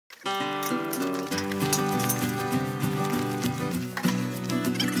Well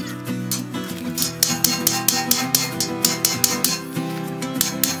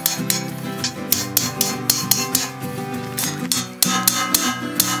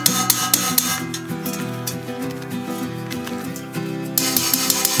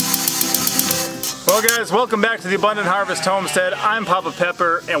guys, welcome back to the Abundant Harvest Homestead. I'm Papa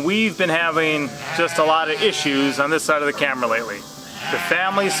Pepper, and we've been having just a lot of issues on this side of the camera lately. The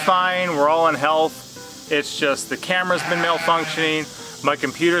family's fine, we're all in health. It's just the camera's been malfunctioning, my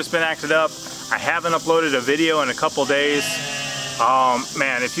computer's been acted up. I haven't uploaded a video in a couple days.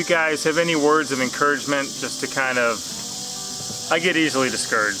 Man, if you guys have any words of encouragement, just to kind of, I get easily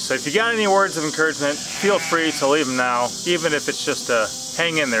discouraged. So if you got any words of encouragement, feel free to leave them now, even if it's just a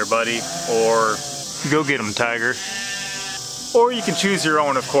hang in there buddy, or go get them, tiger. Or you can choose your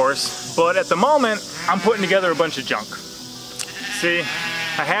own, of course. But at the moment, I'm putting together a bunch of junk. See,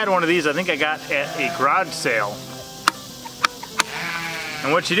 I had one of these, I think I got at a garage sale.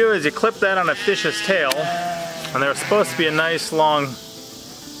 And what you do is you clip that on a fish's tail, and there's supposed to be a nice long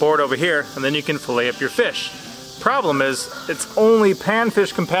board over here, and then you can fillet up your fish. Problem is, it's only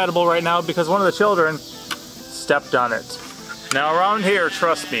panfish compatible right now because one of the children stepped on it. Now around here,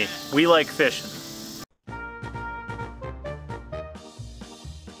 trust me, we like fishing.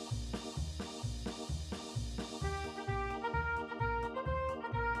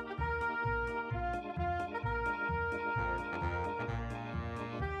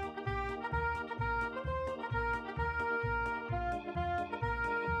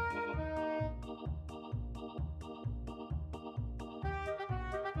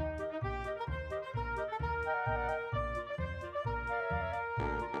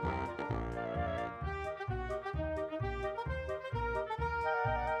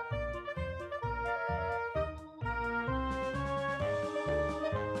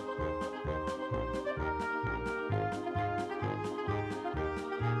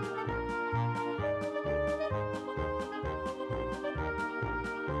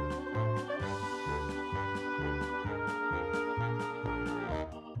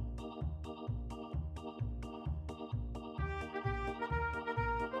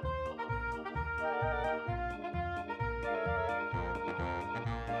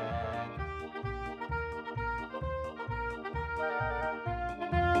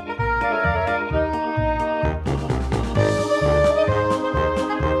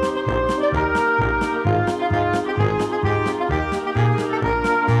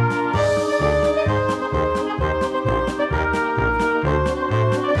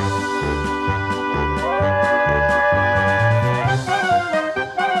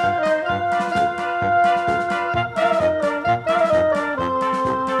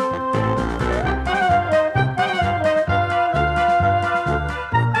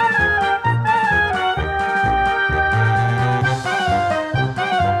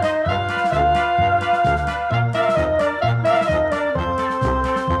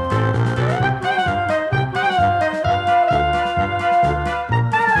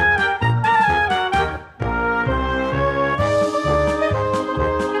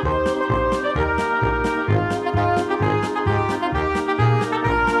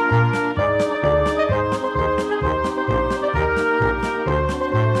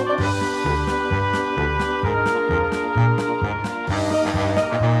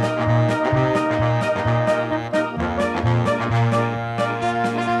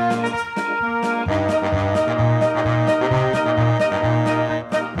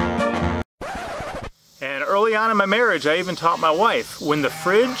 Early on in my marriage, I even taught my wife, when the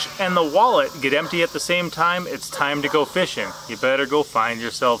fridge and the wallet get empty at the same time, it's time to go fishing. You better go find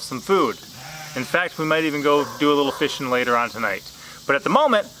yourself some food. In fact, we might even go do a little fishing later on tonight. But at the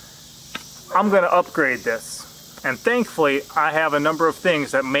moment, I'm going to upgrade this. And thankfully, I have a number of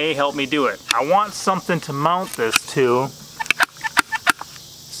things that may help me do it. I want something to mount this to,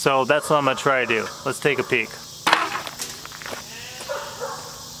 so that's what I'm going to try to do. Let's take a peek.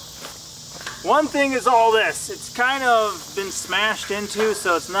 One thing is all this. It's kind of been smashed into,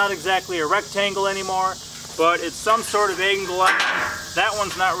 so it's not exactly a rectangle anymore, but it's some sort of angle line. That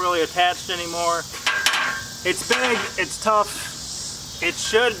one's not really attached anymore. It's big, it's tough. It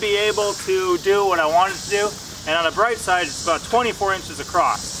should be able to do what I want it to do, and on the bright side, it's about 24 inches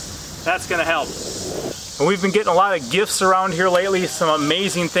across. That's gonna help. And we've been getting a lot of gifts around here lately, some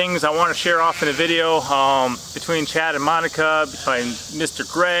amazing things I want to share off in a video between Chad and Monica, between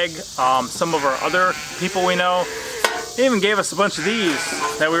Mr. Greg, some of our other people we know. They even gave us a bunch of these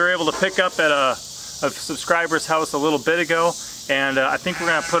that we were able to pick up at a subscriber's house a little bit ago, and I think we're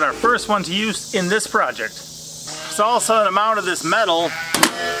going to put our first one to use in this project. is also an amount of this metal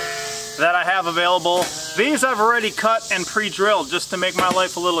that I have available. These I've already cut and pre-drilled just to make my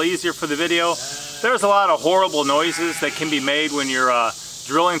life a little easier for the video. There's a lot of horrible noises that can be made when you're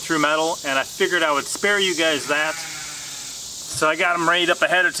drilling through metal, and I figured I would spare you guys that. So I got them rained up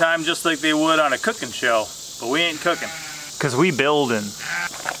ahead of time just like they would on a cooking show. But we ain't cooking, because we building.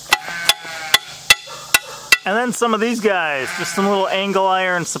 And then some of these guys, just some little angle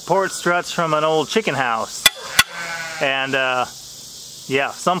iron support struts from an old chicken house. And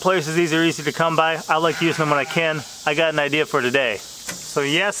yeah, some places these are easy to come by. I like using them when I can. I got an idea for today. So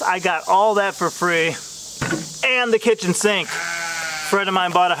yes, I got all that for free. And the kitchen sink. A friend of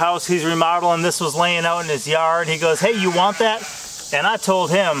mine bought a house, he's remodeling, this was laying out in his yard. He goes, hey, you want that? And I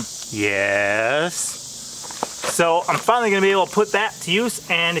told him, yes. So I'm finally gonna be able to put that to use,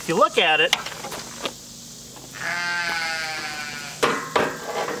 and if you look at it,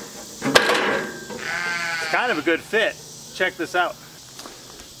 it's kind of a good fit. Check this out.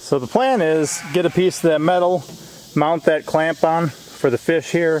 So the plan is get a piece of that metal, mount that clamp on for the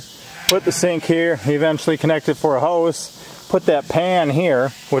fish here, put the sink here, eventually connect it for a hose, put that pan here,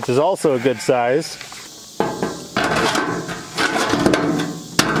 which is also a good size.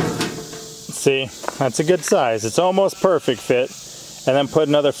 See, that's a good size. It's almost perfect fit. And then put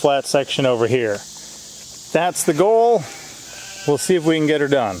another flat section over here. That's the goal. We'll see if we can get her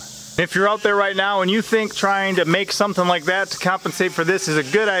done. If you're out there right now and you think trying to make something like that to compensate for this is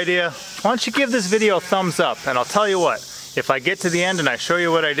a good idea, why don't you give this video a thumbs up? And I'll tell you what, if I get to the end and I show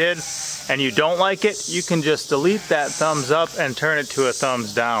you what I did and you don't like it, you can just delete that thumbs up and turn it to a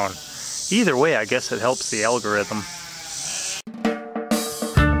thumbs down. Either way, I guess it helps the algorithm.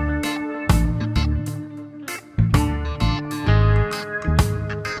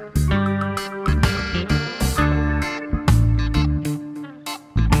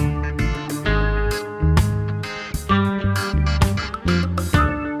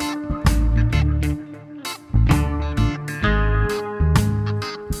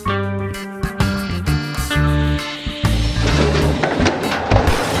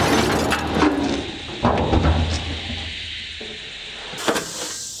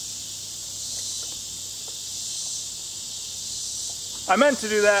 I meant to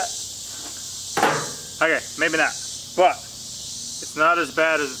do that. Okay, maybe not. But it's not as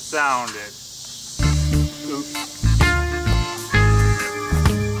bad as it sounded. Oops.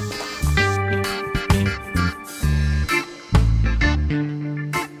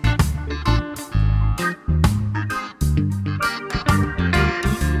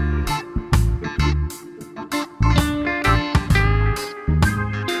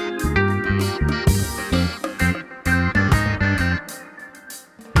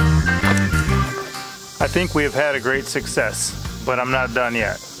 I think we have had a great success, but I'm not done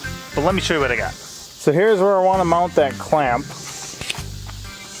yet. But let me show you what I got. So here's where I want to mount that clamp.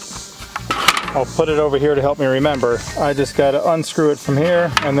 I'll put it over here to help me remember. I just got to unscrew it from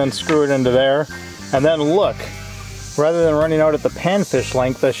here and then screw it into there. And then look, rather than running out at the panfish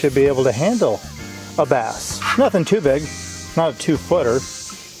length, I should be able to handle a bass. Nothing too big, not a 2-footer,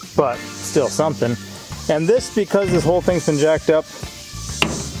 but still something. And this, because this whole thing's been jacked up,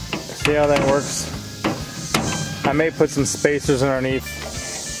 see how that works? I may put some spacers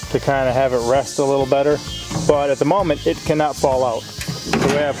underneath to kind of have it rest a little better, but at the moment it cannot fall out.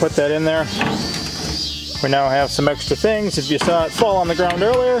 The way I put that in there, we now have some extra things. If you saw it fall on the ground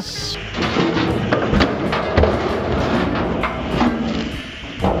earlier,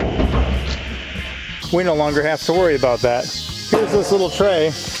 we no longer have to worry about that. Here's this little tray.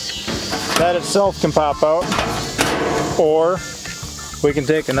 That itself can pop out, or we can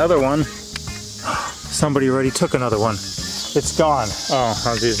take another one. Somebody already took another one. It's gone. Oh,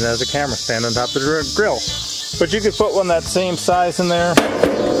 I was using it as a camera stand on top of the grill. But you could put one that same size in there,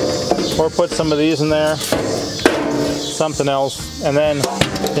 or put some of these in there, something else. And then,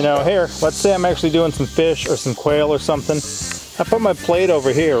 you know, here, let's say I'm actually doing some fish or some quail or something. I put my plate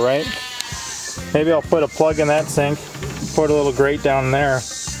over here, right? Maybe I'll put a plug in that sink, put a little grate down there.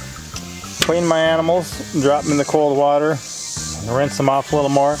 Clean my animals, drop them in the cold water, rinse them off a little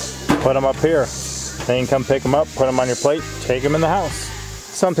more, put them up here. Then you can come pick them up, put them on your plate, take them in the house.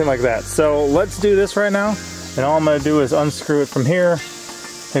 Something like that. So let's do this right now. And all I'm going to do is unscrew it from here,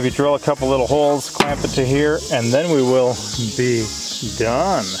 maybe drill a couple little holes, clamp it to here, and then we will be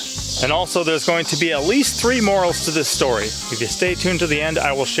done. And also there's going to be at least 3 morals to this story. If you stay tuned to the end,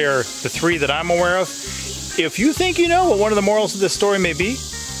 I will share the 3 that I'm aware of. If you think you know what one of the morals of this story may be,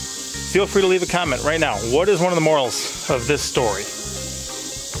 feel free to leave a comment right now. What is one of the morals of this story?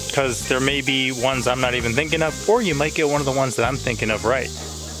 Because there may be ones I'm not even thinking of, or you might get one of the ones that I'm thinking of right.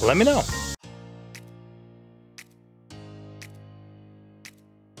 Let me know.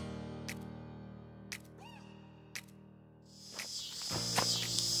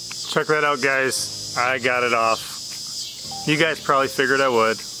 Check that out, guys. I got it off. You guys probably figured I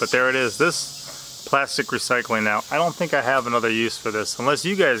would, but there it is. This plastic recycling now. I don't think I have another use for this, unless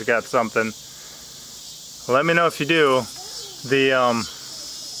you guys got something. Let me know if you do. The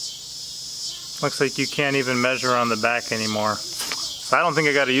looks like you can't even measure on the back anymore. So I don't think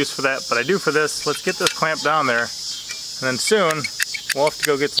I got a use for that, but I do for this. Let's get this clamped down there, and then soon we'll have to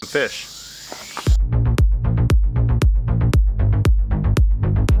go get some fish.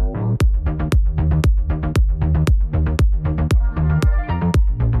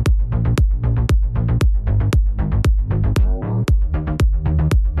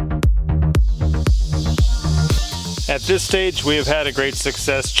 At this stage, we have had a great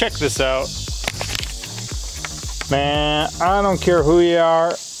success. Check this out. Man, I don't care who you are.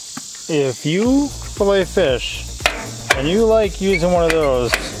 If you fillet fish and you like using one of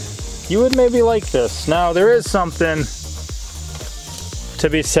those, you would maybe like this. Now, there is something to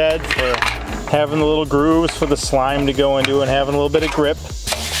be said for having the little grooves for the slime to go into and having a little bit of grip.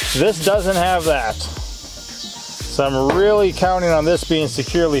 This doesn't have that. So I'm really counting on this being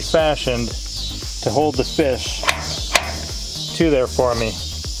securely fashioned to hold the fish to there for me.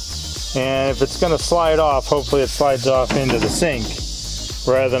 And if it's going to slide off, hopefully it slides off into the sink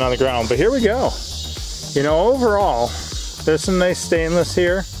rather than on the ground. But here we go. You know, overall, there's some nice stainless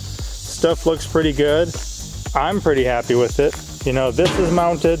here. Stuff looks pretty good. I'm pretty happy with it. You know, this is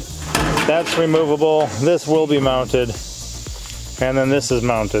mounted, that's removable, this will be mounted, and then this is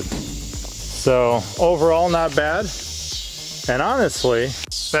mounted. So overall, not bad. And honestly,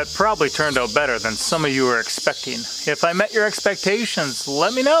 that probably turned out better than some of you were expecting. If I met your expectations,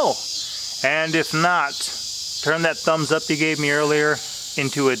 let me know. And if not, turn that thumbs up you gave me earlier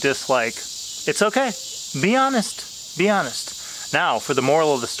into a dislike. It's okay. Be honest. Be honest. Now for the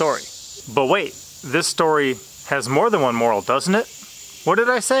moral of the story. But wait, this story has more than one moral, doesn't it? What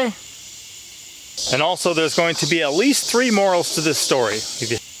did I say? And also there's going to be at least 3 morals to this story.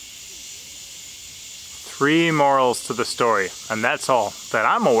 3 morals to the story, and that's all that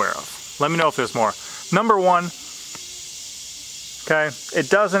I'm aware of. Let me know if there's more. Number 1, okay, it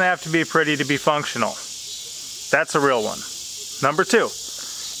doesn't have to be pretty to be functional. That's a real one. Number 2,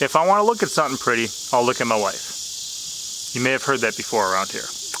 if I want to look at something pretty, I'll look at my wife. You may have heard that before around here.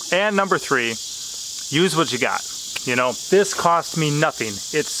 And number 3, use what you got. You know, this cost me nothing.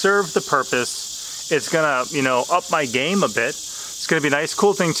 It served the purpose. It's gonna, you know, up my game a bit. It's gonna be nice.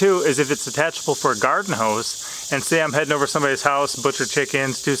 Cool thing too is if it's attachable for a garden hose, and say I'm heading over to somebody's house, butcher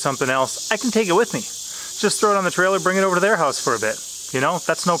chickens, do something else, I can take it with me. Just throw it on the trailer, bring it over to their house for a bit. You know,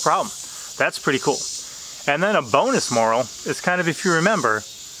 that's no problem. That's pretty cool. And then a bonus moral is kind of, if you remember,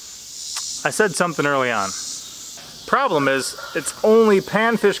 I said something early on. Problem is, it's only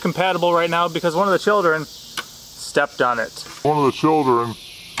panfish compatible right now because one of the children stepped on it.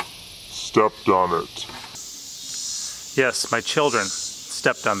 Yes, my children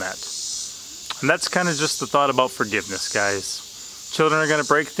stepped on that. And that's kind of just the thought about forgiveness, guys. Children are going to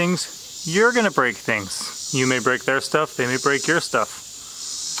break things. You're going to break things. You may break their stuff. They may break your stuff.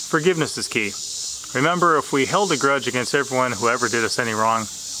 Forgiveness is key. Remember, if we held a grudge against everyone who ever did us any wrong,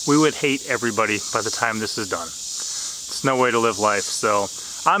 we would hate everybody by the time this is done. It's no way to live life. So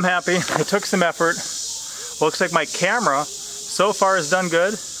I'm happy. It took some effort. Looks like my camera so far has done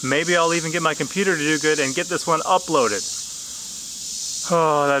good. Maybe I'll even get my computer to do good and get this one uploaded.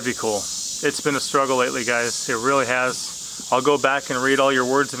 Oh, that'd be cool. It's been a struggle lately, guys. It really has. I'll go back and read all your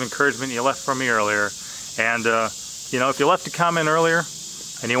words of encouragement you left for me earlier. And, you know, if you left a comment earlier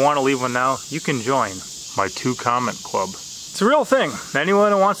and you want to leave one now, you can join my 2-comment club. It's a real thing.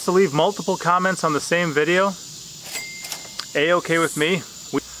 Anyone who wants to leave multiple comments on the same video, A-okay with me.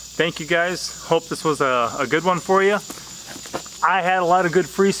 Thank you, guys. Hope this was a good one for you. I had a lot of good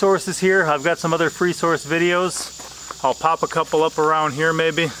free sources here. I've got some other free source videos. I'll pop a couple up around here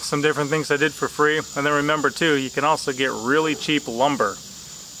maybe. Some different things I did for free. And then remember too, you can also get really cheap lumber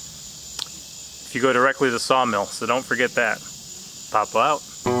if you go directly to the sawmill. So don't forget that. Pop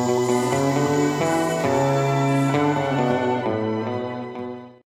out.